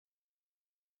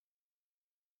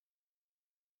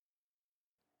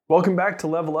Welcome back to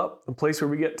Level Up, a place where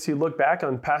we get to look back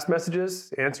on past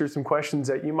messages, answer some questions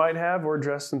that you might have, or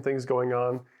address some things going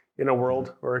on in a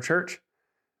world or a church.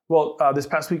 Well, this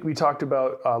past week we talked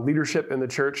about leadership in the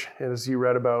church, and as you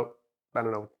read about,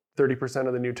 30%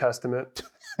 of the New Testament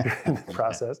in the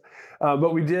process.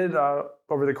 But we did,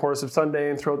 over the course of Sunday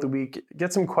and throughout the week,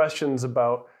 get some questions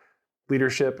about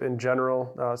leadership in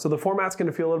general. So the format's going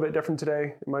to feel a little bit different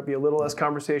today. It might be a little less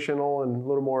conversational and a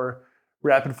little more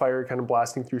rapid fire, kind of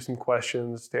blasting through some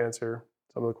questions to answer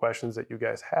some of the questions that you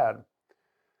guys had.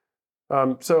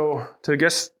 So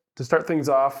to start things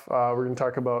off, we're going to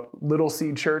talk about Little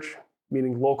Seed Church,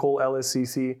 meaning local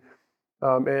LSCC,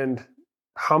 and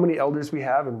how many elders we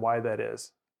have and why that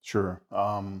is. Sure.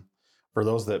 For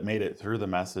those that made it through the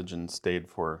message and stayed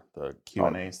for the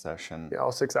Q&A session. Yeah,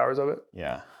 all 6 hours of it.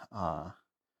 Yeah.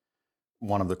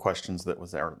 One of the questions that was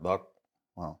there,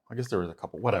 I guess there was a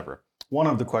couple, whatever. One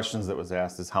of the questions that was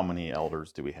asked is how many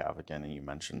elders do we have again? And you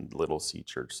mentioned Little Seed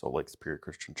Church, so Lake Superior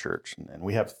Christian Church. And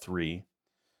we have 3.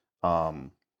 I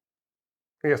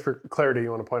guess for clarity, you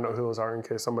want to point out who those are in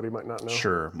case somebody might not know?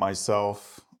 Sure.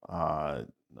 Myself,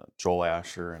 Joel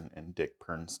Asher and Dick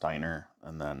Pernsteiner.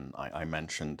 And then I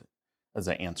mentioned, as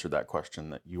I answered that question,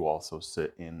 that you also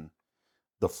sit in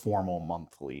the formal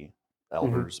monthly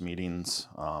elders meetings.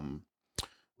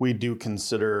 We do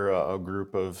consider a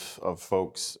group of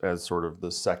folks as sort of the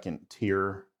second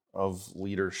tier of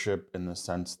leadership in the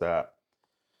sense that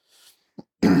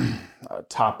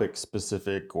topic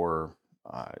specific or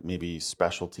maybe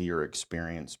specialty or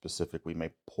experience specific, we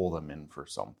may pull them in for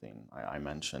something. I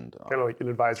mentioned kind of like an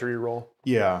advisory role.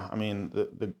 Yeah, I mean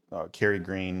the Kerry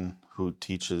Green, who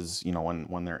teaches,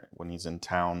 when he's in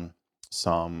town,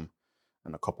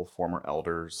 and a couple former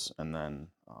elders, and then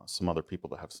some other people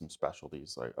that have some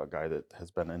specialties, like a guy that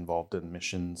has been involved in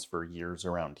missions for years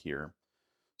around here.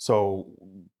 So,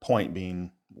 point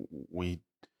being, we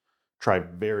try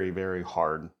very, very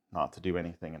hard not to do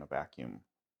anything in a vacuum,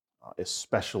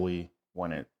 especially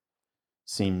when it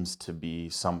seems to be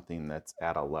something that's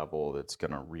at a level that's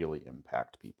going to really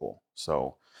impact people.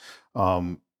 So,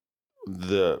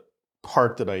 the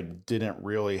part that I didn't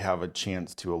really have a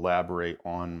chance to elaborate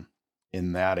on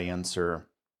in that answer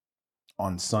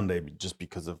on Sunday, just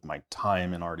because of my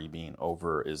time and already being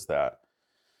over, is that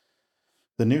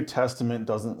the New Testament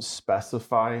doesn't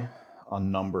specify a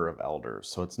number of elders.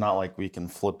 So it's not like we can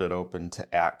flip it open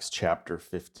to Acts chapter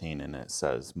 15 and it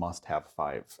says must have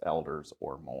 5 elders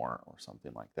or more or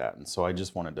something like that. And so I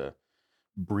just wanted to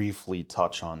briefly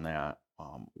touch on that.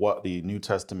 What the New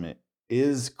Testament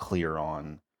is clear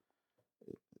on,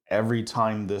 every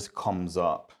time this comes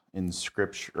up in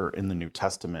Scripture or in the New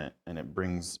Testament, and it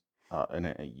brings and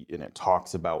it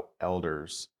talks about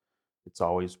elders, it's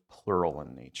always plural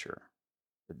in nature.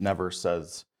 It never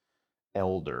says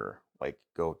elder, like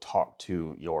go talk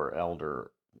to your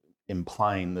elder,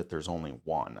 implying that there's only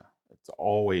one. It's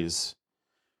always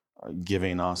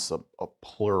giving us a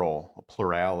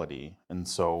plurality. And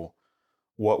so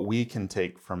what we can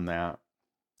take from that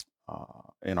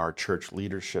in our church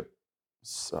leadership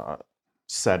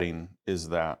setting is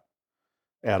that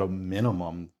at a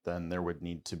minimum, then there would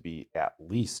need to be at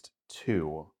least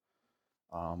 2.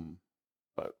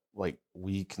 But like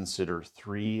we consider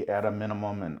 3 at a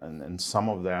minimum, and some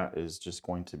of that is just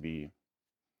going to be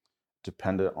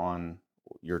dependent on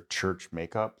your church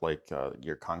makeup, like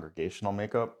your congregational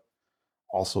makeup,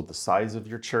 also the size of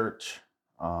your church.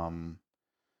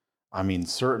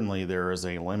 Certainly there is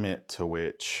a limit to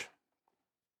which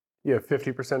You have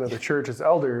 50% of the church as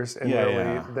elders,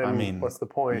 and what's the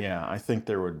point? Yeah, I think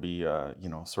there would be,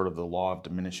 sort of the law of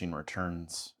diminishing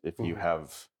returns if you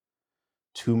have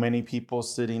too many people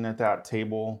sitting at that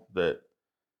table. That,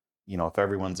 if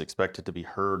everyone's expected to be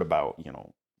heard about,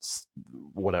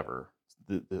 whatever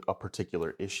a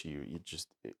particular issue,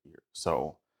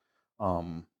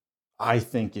 I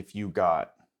think if you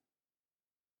got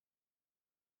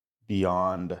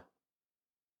beyond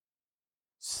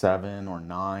 7 or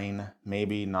 9,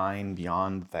 maybe 9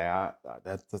 beyond that,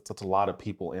 that's a lot of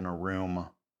people in a room,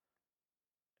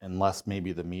 unless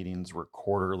maybe the meetings were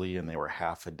quarterly and they were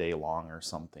half a day long or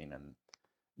something. And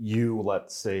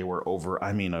let's say, were over,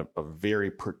 a very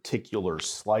particular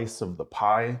slice of the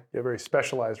pie. Yeah, very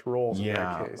specialized roles in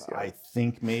that case. Yeah. I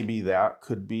think maybe that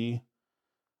could be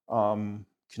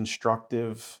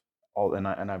constructive. And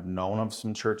I've known of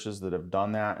some churches that have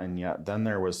done that, and yet then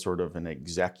there was sort of an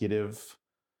executive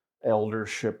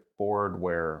eldership board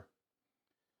where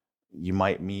you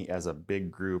might meet as a big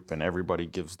group and everybody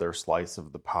gives their slice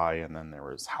of the pie, and then there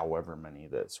was however many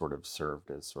that sort of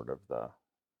served as sort of the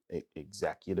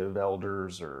executive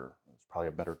elders, or there's probably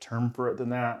a better term for it than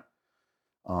that.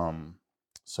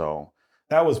 So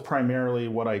that was primarily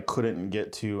what I couldn't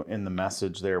get to in the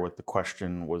message there with the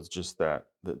question, was just that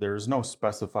there's no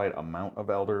specified amount of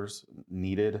elders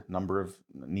needed, number of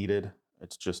needed.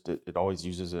 It's just it always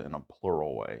uses it in a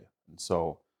plural way. And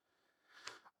so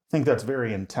I think that's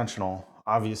very intentional.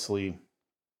 Obviously,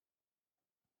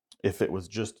 if it was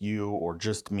just you or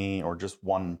just me or just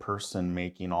one person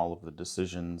making all of the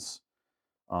decisions,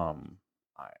 um,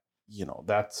 I,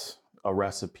 that's a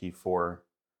recipe for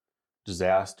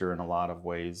disaster in a lot of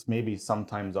ways, maybe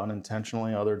sometimes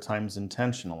unintentionally, other times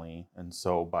intentionally. And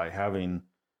so by having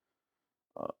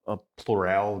a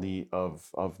plurality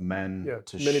of men Yeah,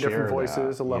 to many different share that,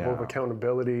 voices, a level of yeah,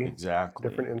 accountability, exactly.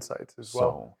 different insights as well.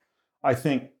 So I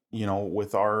think,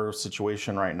 with our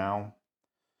situation right now,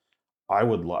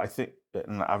 I think,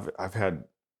 and I've had,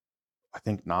 I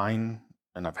think, 9,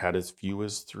 and I've had as few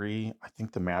as 3. I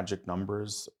think the magic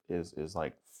numbers is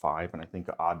like 5, and I think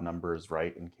an odd number is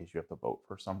right in case you have to vote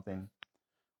for something.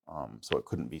 So it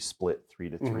couldn't be split 3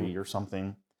 to Hmm. 3 or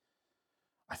something.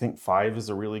 I think 5 is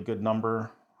a really good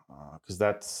number, because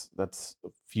that's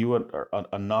few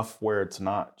enough where it's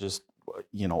not just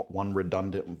one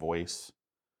redundant voice,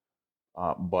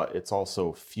 but it's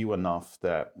also few enough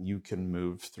that you can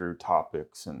move through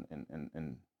topics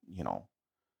and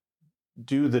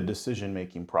do the decision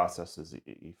making processes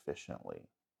efficiently.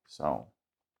 So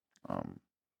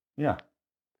yeah.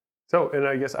 So, and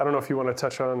I guess I don't know if you want to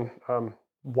touch on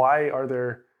why are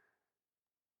there,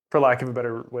 for lack of a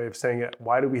better way of saying it,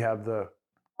 why do we have the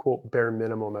quote bare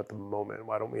minimum at the moment?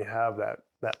 Why don't we have that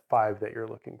 5 that you're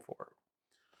looking for?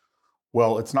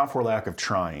 Well, it's not for lack of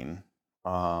trying.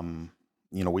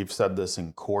 We've said this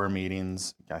in core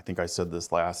meetings. I think I said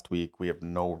this last week. We have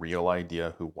no real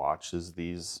idea who watches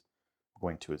these. I'm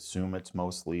going to assume it's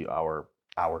mostly our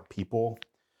people.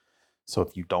 So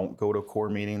if you don't go to core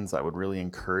meetings, I would really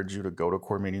encourage you to go to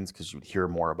core meetings, because you'd hear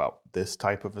more about this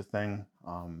type of a thing.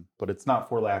 But it's not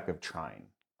for lack of trying.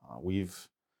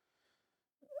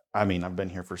 I've been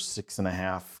here for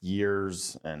 6.5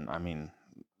 years, and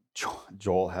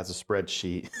Joel has a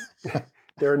spreadsheet.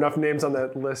 There are enough names on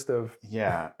that list of.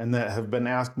 Yeah, and that have been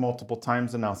asked multiple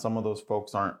times, and now some of those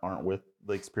folks aren't with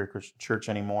Lake Superior Christian Church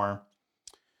anymore,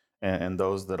 and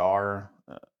those that are,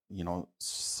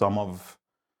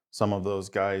 some of those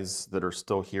guys that are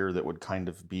still here that would kind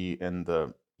of be in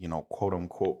the quote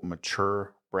unquote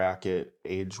mature bracket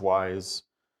age wise,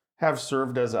 have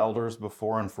served as elders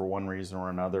before, and for one reason or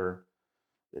another,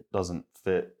 it doesn't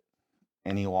fit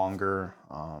any longer.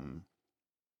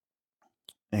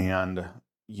 And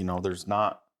there's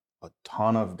not a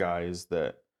ton of guys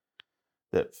that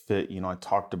fit. I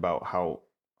talked about how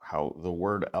the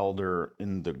word elder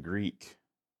in the Greek,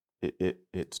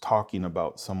 it's talking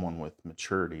about someone with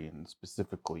maturity, and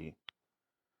specifically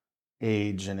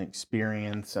age and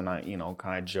experience. And I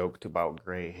kind of joked about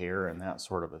gray hair and that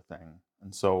sort of a thing.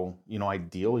 And so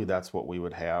ideally that's what we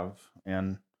would have.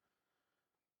 And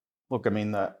look,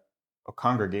 that a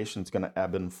congregation is going to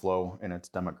ebb and flow in its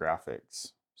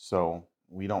demographics. So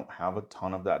we don't have a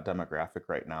ton of that demographic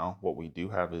right now. What we do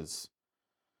have is,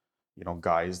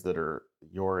 guys that are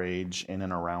your age, in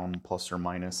and around plus or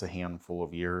minus a handful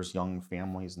of years, young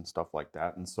families and stuff like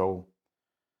that. And so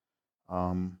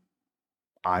I'm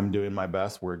doing my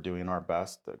best. We're doing our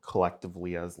best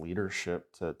collectively as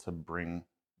leadership to bring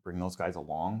those guys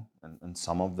along. And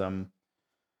some of them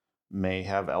may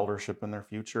have eldership in their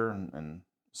future, and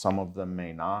some of them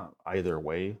may not. Either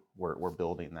way, we're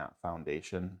building that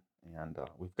foundation, and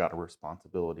we've got a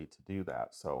responsibility to do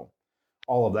that. So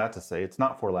all of that to say, it's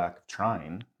not for lack of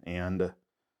trying, and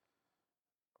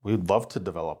we'd love to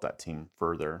develop that team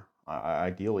further.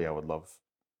 Ideally, I would love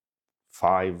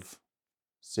 5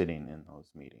 sitting in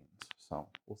those meetings. So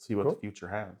we'll see what Cool. the future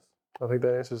has. I think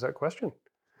that answers that question.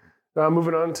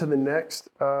 Moving on to the next.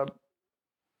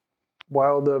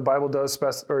 While the Bible does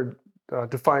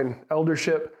define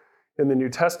eldership in the New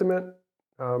Testament,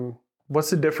 what's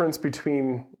the difference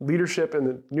between leadership in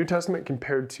the New Testament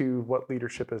compared to what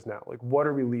leadership is now? Like, what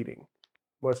are we leading?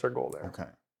 What's our goal there? Okay.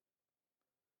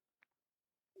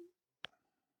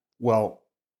 Well,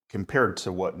 compared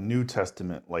to what New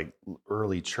Testament, like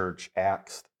early church,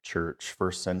 Acts church,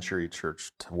 first century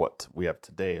church, to what we have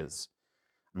today is,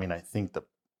 I think the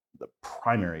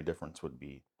primary difference would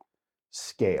be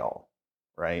scale,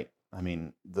 right?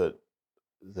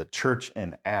 The church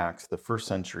in Acts, the first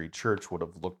century church, would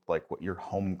have looked like what your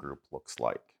home group looks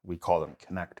like. We call them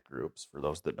connect groups, for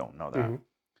those that don't know that. Mm-hmm.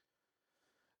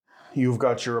 You've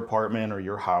got your apartment or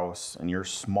your house and your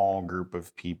small group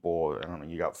of people. I don't know,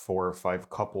 you got 4 or 5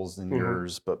 couples in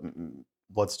yours, but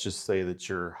let's just say that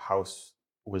your house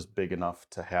was big enough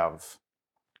to have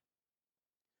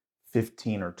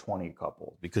 15 or 20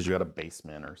 couples because you had a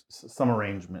basement or some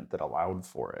arrangement that allowed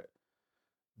for it.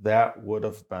 That would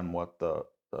have been what the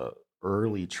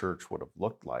early church would have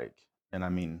looked like. And I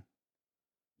mean,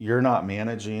 you're not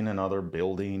managing another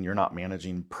building, you're not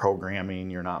managing programming,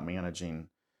 you're not managing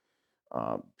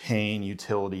paying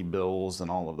utility bills and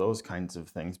all of those kinds of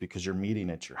things because you're meeting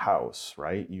at your house,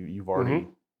 right? Mm-hmm.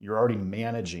 You're already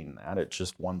managing that. It's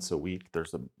just once a week.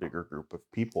 There's a bigger group of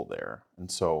people there,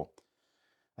 and so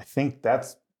I think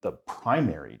that's the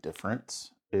primary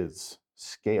difference is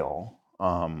scale.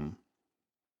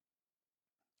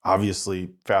 Obviously,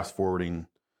 fast forwarding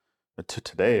to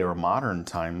today or modern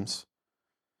times,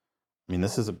 I mean,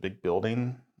 this is a big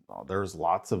building. There's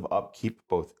lots of upkeep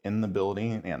both in the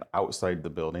building and outside the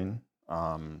building.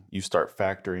 You start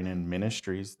factoring in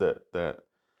ministries that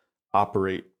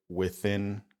operate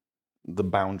within the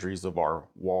boundaries of our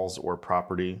walls or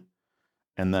property,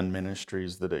 and then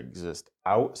ministries that exist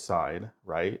outside.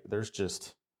 Right? There's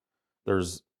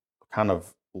kind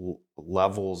of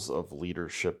levels of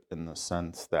leadership in the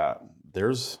sense that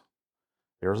there's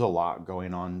a lot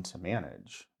going on to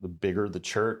manage. The bigger the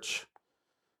church,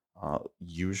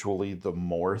 usually the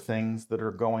more things that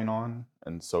are going on.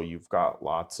 And so you've got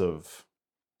lots of,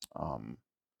 um,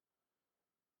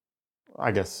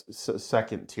 I guess,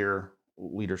 second tier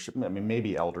leadership. I mean,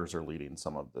 maybe elders are leading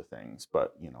some of the things,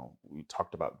 but, we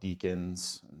talked about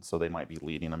deacons. And so they might be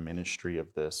leading a ministry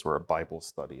of this or a Bible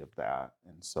study of that.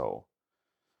 And so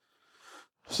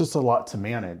it's just a lot to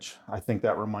manage. I think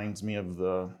that reminds me of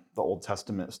the Old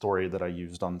Testament story that I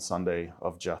used on Sunday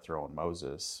of Jethro and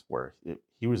Moses, where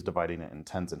he was dividing it in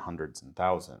tens and hundreds and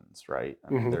thousands, right? I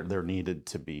mean, Mm-hmm. there needed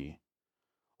to be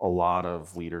a lot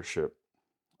of leadership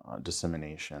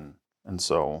dissemination, and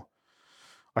so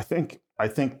I think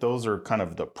those are kind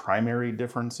of the primary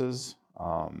differences.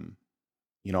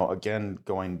 Again,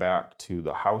 going back to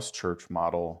the house church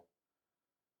model,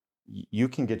 you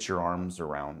can get your arms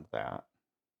around that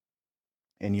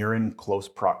and you're in close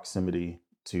proximity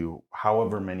to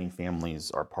however many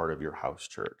families are part of your house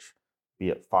church, be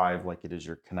it 5 like it is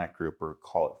your connect group, or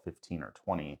call it 15 or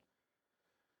 20.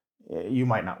 You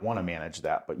might not want to manage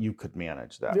that, but you could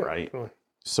manage that, Yeah, right? definitely.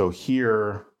 So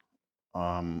here,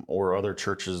 or other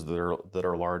churches that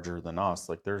are larger than us,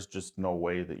 like there's just no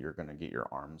way that you're going to get your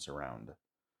arms around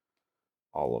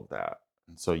all of that.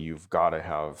 And so you've got to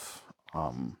have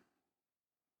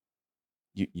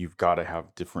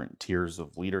different tiers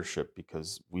of leadership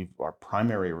because our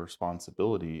primary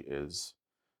responsibility is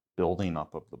building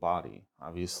up of the body.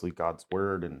 Obviously, God's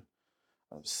word and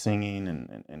singing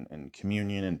and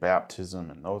communion and baptism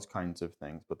and those kinds of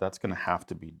things, but that's going to have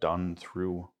to be done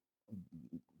through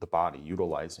the body,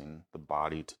 utilizing the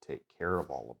body to take care of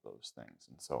all of those things.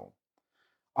 And so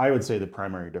I would say the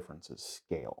primary difference is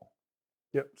scale.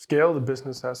 Yep. Scale, the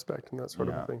business aspect, and that sort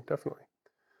of a Yeah. thing. Definitely.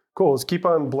 Cool. Let's keep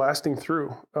on blasting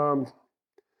through. One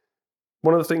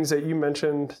of the things that you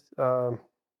mentioned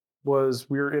was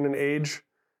we're in an age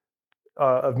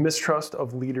of mistrust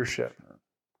of leadership. Sure.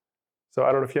 So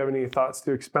I don't know if you have any thoughts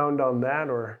to expound on that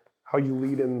or how you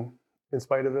lead in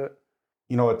spite of it.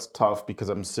 It's tough because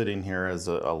I'm sitting here as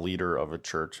a leader of a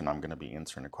church and I'm going to be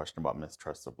answering a question about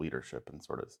mistrust of leadership, and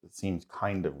sort of it seems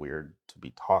kind of weird to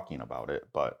be talking about it,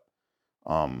 but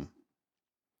um,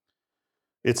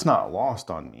 it's not lost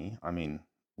on me. I mean,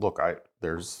 look,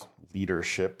 there's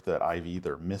leadership that I've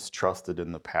either mistrusted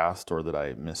in the past or that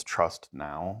I mistrust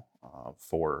now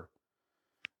for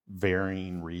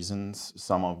varying reasons.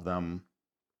 Some of them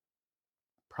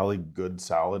probably good,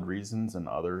 solid reasons, and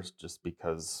others just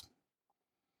because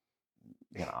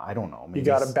I don't know. You Maybe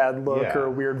got a bad look or a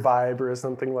yeah, weird vibe or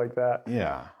something like that.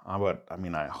 yeah. But I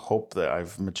mean, I hope that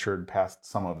I've matured past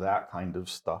some of that kind of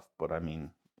stuff. But I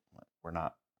mean, we're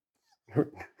not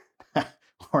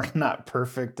we're not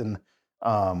perfect, and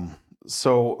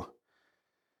so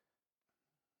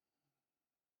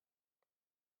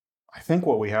I think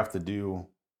what we have to do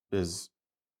is,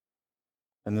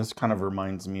 and this kind of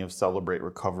reminds me of Celebrate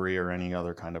Recovery or any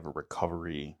other kind of a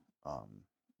recovery, um,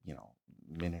 you know,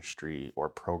 ministry or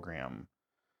program.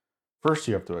 First,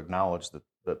 you have to acknowledge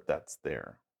that's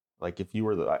there. Like if you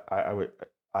were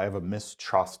I have a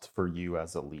mistrust for you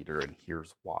as a leader, and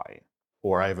here's why.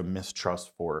 Or I have a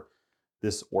mistrust for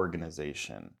this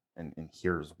organization, and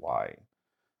here's why.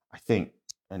 I think,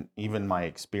 and even my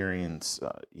experience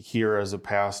here as a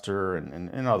pastor and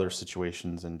in other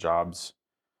situations and jobs,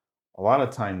 a lot of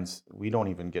times we don't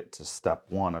even get to step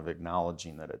one of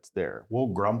acknowledging that it's there. We'll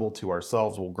grumble to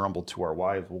ourselves, we'll grumble to our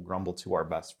wives, we'll grumble to our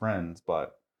best friends,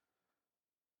 but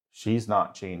she's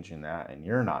not changing that and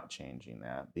you're not changing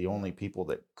that. The only people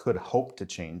that could hope to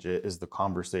change it is the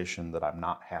conversation that I'm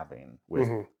not having with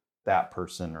Mm-hmm. that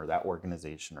person or that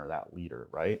organization or that leader,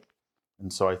 right?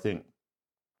 And so I think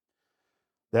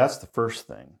that's the first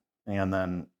thing. And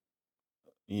then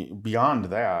beyond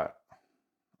that,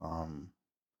 um,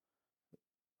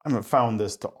 I haven't found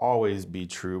this to always be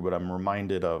true, but I'm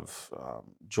reminded of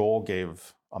Joel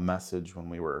gave a message when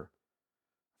we were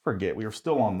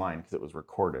still online because it was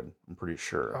recorded, I'm pretty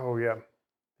sure. Oh yeah.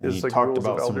 And he His like talked rules of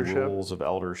about some eldership. rules of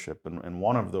eldership. And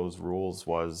one of those rules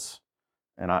was,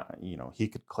 and he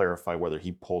could clarify whether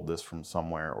he pulled this from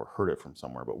somewhere or heard it from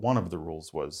somewhere, but one of the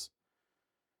rules was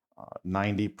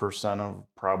 90% of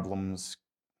problems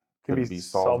Can be could be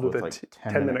solved solved with with a like 10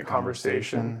 10 minute minute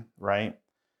conversation. conversation, right?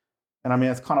 And I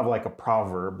mean, it's kind of like a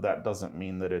proverb. That doesn't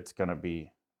mean that it's going to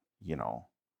be, you know,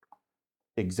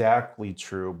 exactly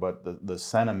true, but the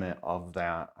sentiment of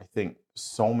that, I think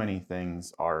so many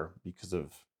things are because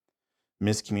of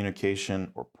miscommunication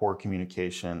or poor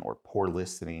communication or poor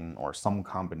listening or some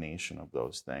combination of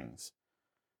those things.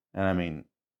 And I mean,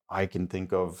 I can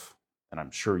think of, and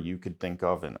I'm sure you could think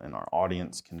of, and our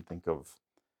audience can think of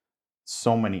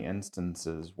so many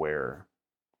instances where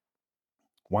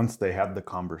once they had the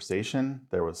conversation,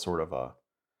 there was sort of a,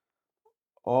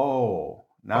 oh,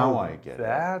 now Oh, I get it.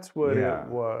 that's what it Yeah.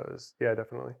 was. Yeah,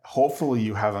 definitely. Hopefully,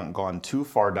 you haven't gone too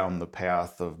far down the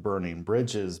path of burning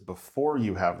bridges before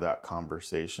you have that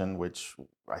conversation, which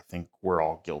I think we're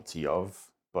all guilty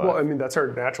of. Well, I But mean, that's our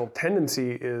natural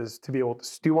tendency is to be able to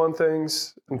stew on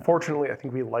things. yeah, Unfortunately, I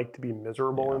think we like to be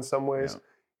miserable yeah, in some yeah, ways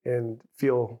and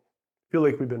feel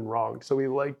like we've been wronged. So we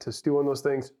like to stew on those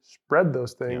things, spread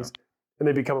those yeah. things, and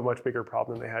they become a much bigger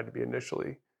problem than they had to be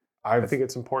initially. I I've, think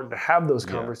it's important to have those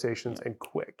yeah, conversations yeah. and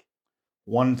quick.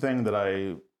 One thing that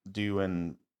I do,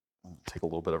 and I'll take a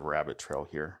little bit of a rabbit trail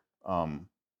here,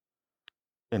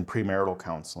 in premarital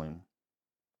counseling,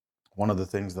 one of the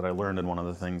things that I learned and one of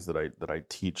the things that I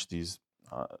teach these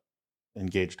uh,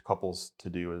 engaged couples to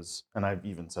do is, and I've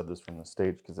even said this from the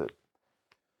stage because it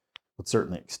would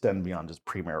certainly extend beyond just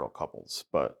premarital couples,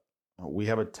 but we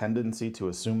have a tendency to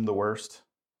assume the worst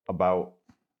about,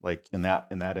 like in that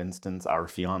instance, our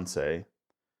fiance,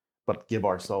 but give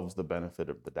ourselves the benefit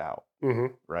of the doubt, Hmm.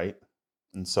 right?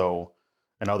 And so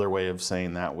another way of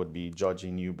saying that would be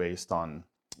judging you based on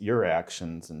your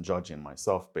actions and judging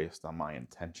myself based on my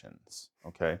intentions,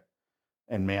 okay?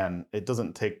 And man, it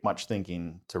doesn't take much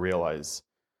thinking to realize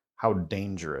how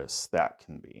dangerous that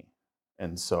can be.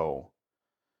 And so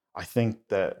I think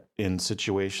that in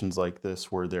situations like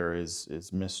this where there is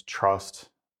mistrust,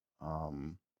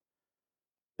 um,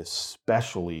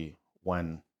 especially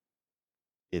when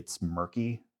it's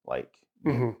murky,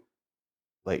 Hmm.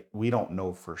 like we don't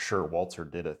know for sure Walter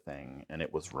did a thing and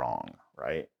it was wrong,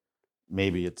 right?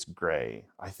 Maybe it's gray.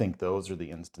 I think those are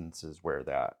the instances where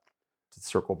that, to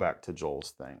circle back to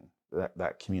Joel's thing,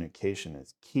 that communication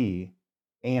is key.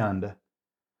 And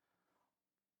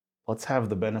let's have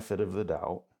the benefit of the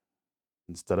doubt.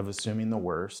 Instead of assuming the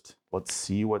worst, let's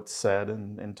see what's said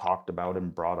and talked about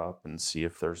and brought up and see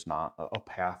if there's not a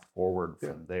path forward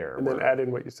Yeah. from there And then where, add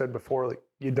in what you said before, like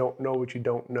you don't know what you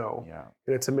don't know. yeah,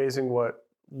 And it's amazing what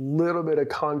little bit of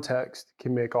context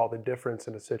can make all the difference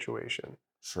in a situation.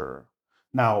 sure.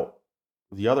 Now,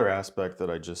 the other aspect that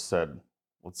I just said,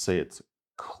 let's say it's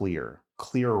clear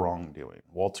wrongdoing.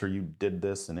 Walter, you did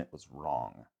this and it was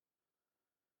wrong.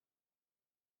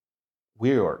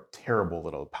 We are terrible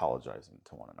at apologizing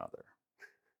to one another,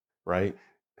 right?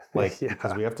 Like,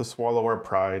 because Yeah. we have to swallow our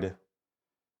pride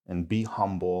and be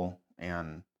humble.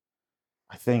 And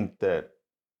I think that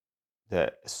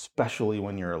especially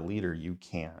when you're a leader, you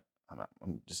can't.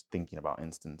 I'm just thinking about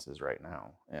instances right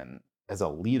now, and as a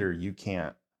leader, you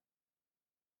can't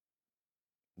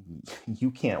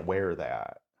wear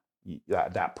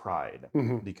that pride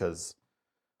Hmm. because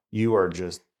you are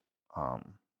just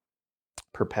um,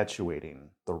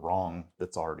 perpetuating the wrong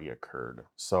that's already occurred.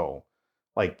 So,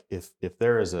 like if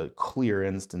there is a clear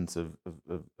instance of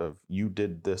you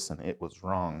did this and it was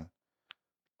wrong,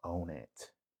 own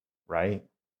it, right?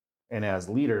 And as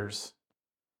leaders,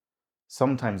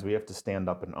 sometimes we have to stand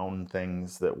up and own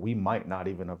things that we might not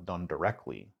even have done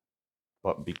directly,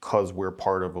 but because we're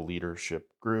part of a leadership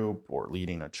group or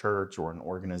leading a church or an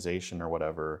organization or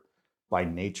whatever, by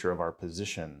nature of our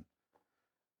position,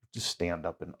 just stand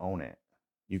up and own it.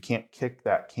 You can't kick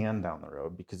that can down the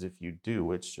road because if you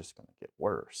do, it's just going to get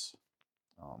worse.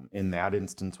 In that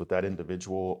instance with that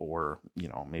individual, or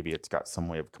maybe it's got some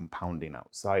way of compounding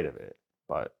outside of it.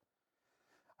 But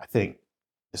I think,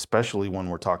 especially when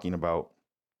we're talking about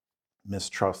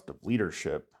mistrust of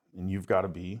leadership, and you've got to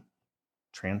be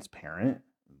transparent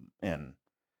and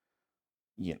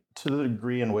to the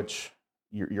degree in which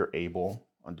you're able.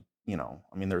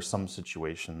 I mean, there's some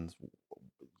situations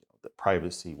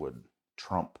privacy would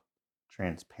trump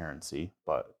transparency,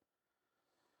 but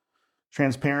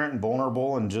transparent and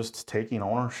vulnerable and just taking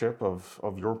ownership of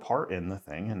your part in the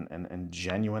thing, and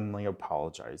genuinely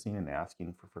apologizing and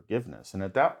asking for forgiveness. And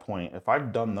at that point, if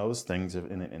I've done those things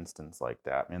in an instance like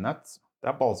that, man,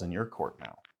 that ball's in your court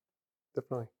now.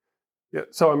 Definitely. Yeah.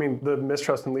 So, I mean, the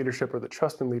mistrust in leadership or the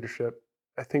trust in leadership,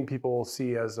 I think people will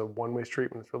see as a one-way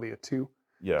street when it's really a two.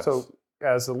 Yes. So,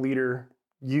 as a leader,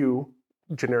 you,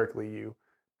 generically you,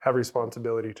 have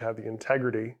responsibility to have the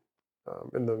integrity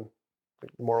and the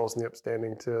morals and the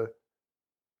upstanding to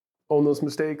own those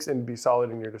mistakes and be solid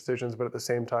in your decisions. But at the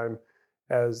same time,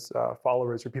 as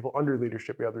followers or people under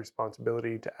leadership, you have the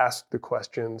responsibility to ask the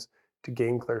questions, to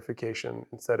gain clarification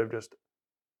instead of just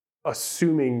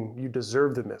assuming you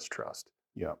deserve the mistrust.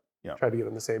 Yeah. Yeah. Try to get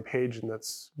on the same page, and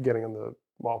that's getting on the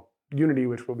unity,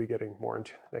 which we'll be getting more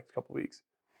into the next couple of weeks.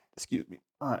 Excuse me.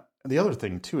 The other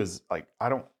thing too is, like, I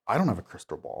don't have a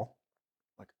crystal ball.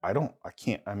 Like, I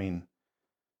can't. I mean,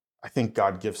 I think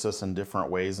God gifts us in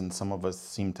different ways, and some of us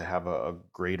seem to have a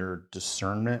greater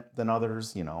discernment than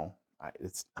others.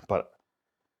 But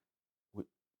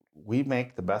we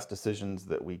make the best decisions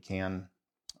that we can,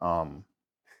 um,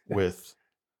 with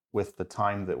the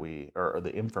time that or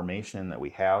the information that we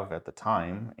have at the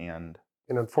time. And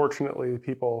unfortunately,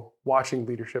 people watching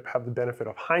leadership have the benefit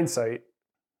of hindsight.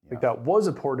 yeah. Like, that was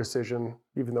a poor decision,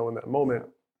 even though in that moment,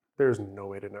 there's no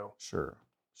way to know. Sure.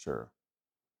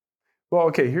 Well,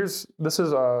 okay, this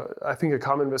is, I think, a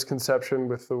common misconception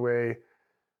with the way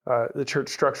the church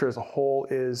structure as a whole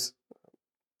is.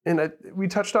 And we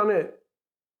touched on it,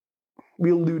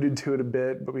 we alluded to it a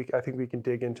bit, but I think we can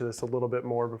dig into this a little bit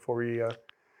more before we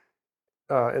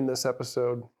in this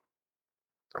episode,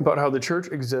 about how the church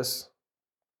exists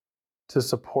to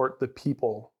support the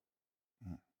people,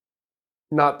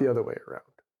 not the other way around.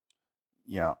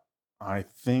 Yeah. I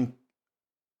think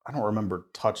I don't remember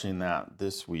touching that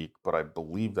this week, but I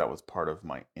believe that was part of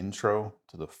my intro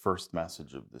to the first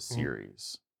message of the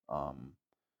series,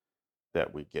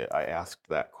 that we get. I asked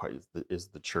that quite: is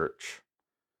the church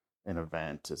an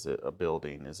event? Is it a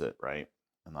building? Is it, right?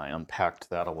 And I unpacked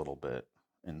that a little bit.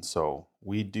 And so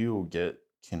we do get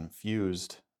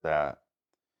confused that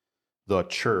the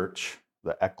church,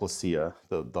 the ecclesia,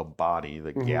 the body,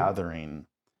 the gathering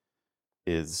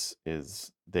is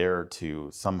there to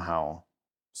somehow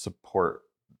support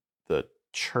the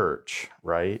church,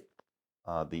 right?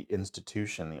 The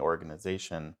institution, the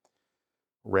organization,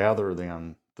 rather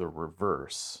than the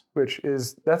reverse.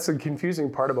 That's a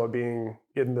confusing part about being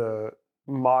in the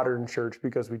modern church,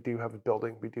 because we do have a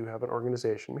building, we do have an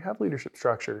organization, we have leadership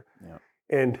structure. Yeah.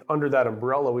 And under that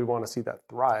umbrella, we want to see that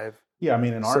thrive. Yeah, I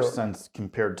mean, in our sense,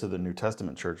 compared to the New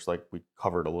Testament church, like we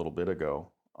covered a little bit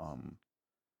ago,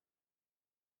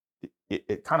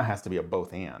 it kind of has to be a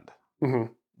both and.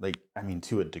 Like, I mean,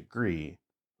 to a degree,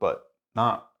 but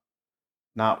not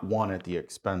one at the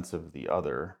expense of the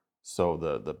other. So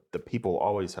the people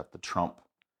always have to trump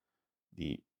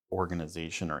the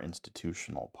organization or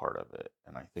institutional part of it,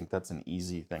 and I think that's an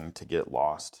easy thing to get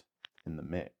lost in the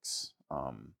mix.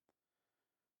 I'm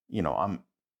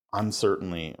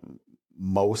certainly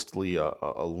mostly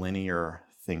a linear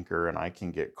thinker, and I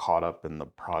can get caught up in the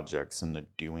projects and the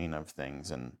doing of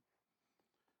things and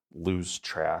lose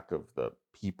track of the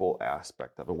people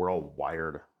aspect of it. We're all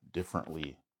wired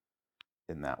differently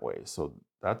in that way. So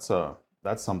that's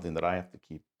something that I have to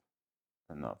keep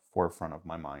in the forefront of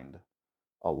my mind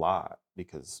a lot,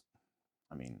 because,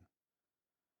 I mean,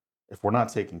 if we're not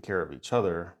taking care of each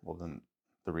other, well, then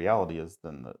the reality is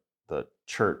then the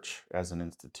church as an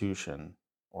institution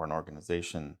or an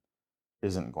organization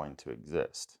isn't going to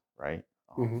exist, right?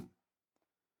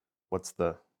 What's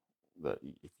the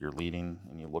if you're leading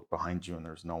and you look behind you and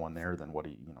there's no one there, then what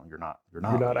do you're not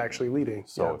leading. Actually leading.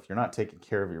 So if you're not taking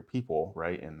care of your people,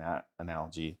 right, in that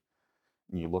analogy,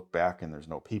 and you look back and there's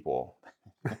no people,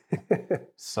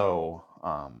 so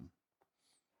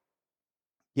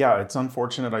yeah, it's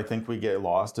unfortunate. I think we get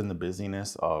lost in the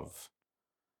busyness of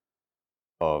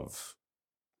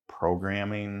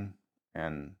programming,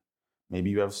 and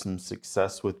maybe you have some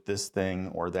success with this thing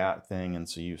or that thing, and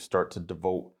so you start to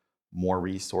devote more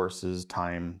resources,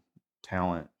 time,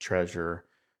 talent, treasure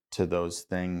to those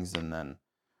things. And then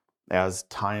as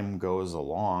time goes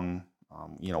along,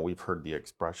 we've heard the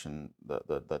expression,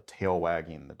 the tail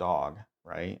wagging the dog,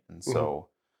 right? And so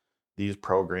these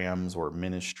programs or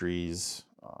ministries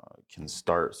can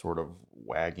start sort of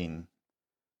wagging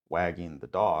the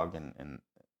dog, and in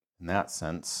that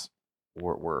sense,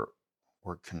 we're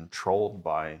controlled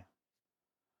by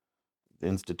the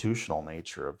institutional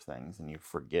nature of things, and you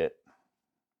forget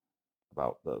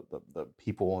about the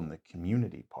people in the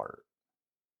community part.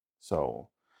 So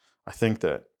I think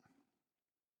that,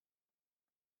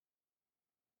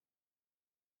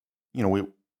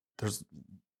 there's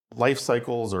life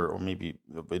cycles, or maybe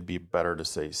it'd be better to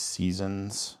say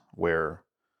seasons, where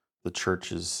the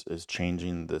church is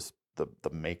changing the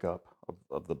makeup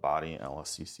of the body,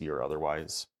 LSCC or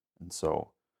otherwise. And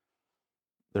so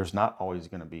there's not always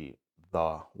going to be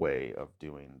the way of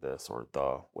doing this or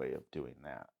the way of doing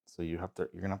that. So you're going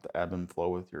to have to ebb and flow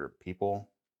with your people,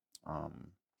 um,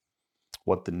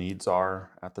 what the needs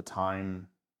are at the time,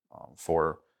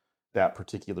 for that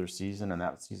particular season. And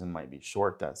that season might be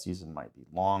short, that season might be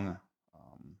long,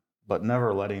 but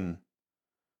never letting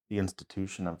the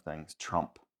institution of things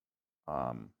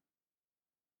um,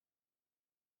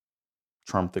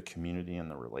 trump the community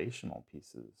and the relational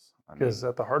pieces. Because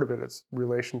at the heart of it, it's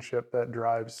relationship that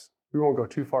drives. We won't go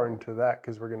too far into that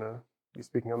because we're going to be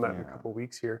speaking on that in a couple of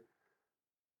weeks here.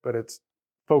 But it's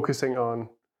focusing on,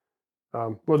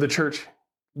 the church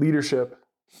leadership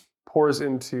pours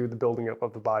into the building up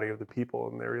of the body of the people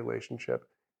and their relationship.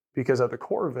 Because at the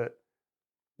core of it,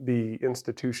 the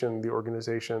institution, the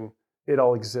organization, it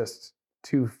all exists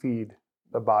to feed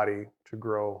the body, to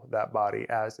grow that body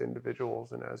as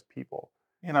individuals and as people.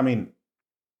 And I mean,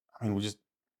 we just,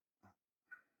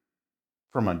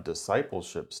 from a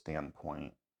discipleship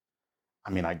standpoint,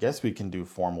 I guess we can do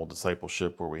formal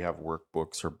discipleship where we have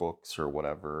workbooks or books or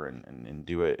whatever, and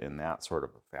do it in that sort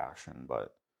of a fashion.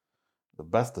 But the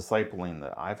best discipling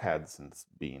that I've had since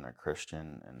being a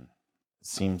Christian, and it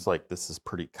seems like this is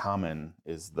pretty common,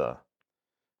 is the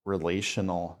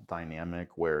relational dynamic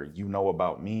where you know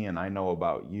about me and I know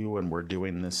about you, and we're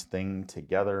doing this thing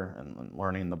together and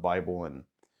learning the Bible, and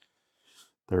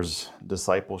there's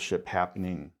discipleship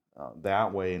happening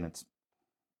that way. And it's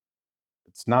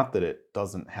not that it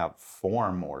doesn't have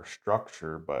form or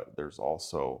structure, but there's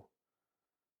also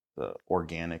the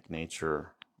organic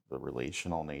nature, the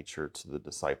relational nature to the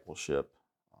discipleship.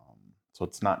 So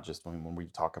it's not just when we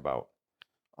talk about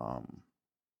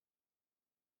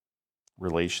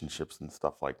relationships and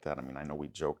stuff like that. I know we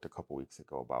joked a couple weeks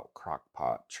ago about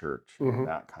crockpot church and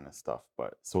that kind of stuff.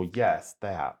 But so yes,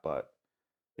 that, but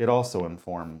it also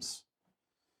informs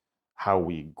how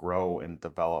we grow and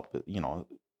develop,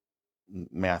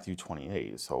 Matthew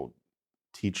 28. So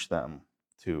teach them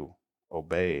to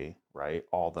obey, right,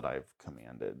 all that I've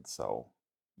commanded. So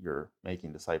you're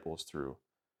making disciples through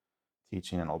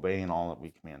teaching and obeying all that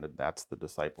we commanded. That's the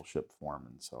discipleship form.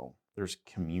 And so there's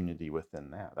community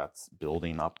within that. That's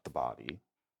building up the body.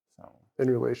 So, and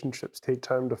relationships take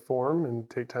time to form and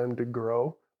take time to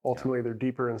grow. Ultimately, they're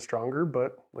deeper and stronger,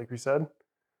 but like we said,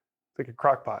 it's like a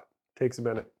crock pot. It takes a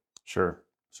minute. Sure.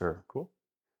 Cool.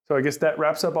 So I guess that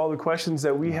wraps up all the questions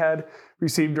that we had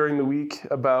received during the week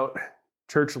about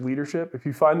church leadership. If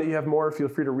you find that you have more, feel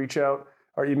free to reach out.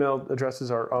 Our email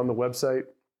addresses are on the website.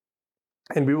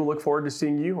 And we will look forward to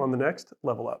seeing you on the next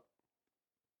Level Up.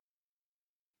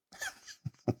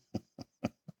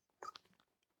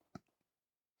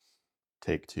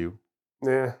 Take two.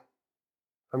 Yeah.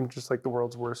 I'm just like the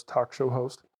world's worst talk show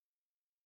host.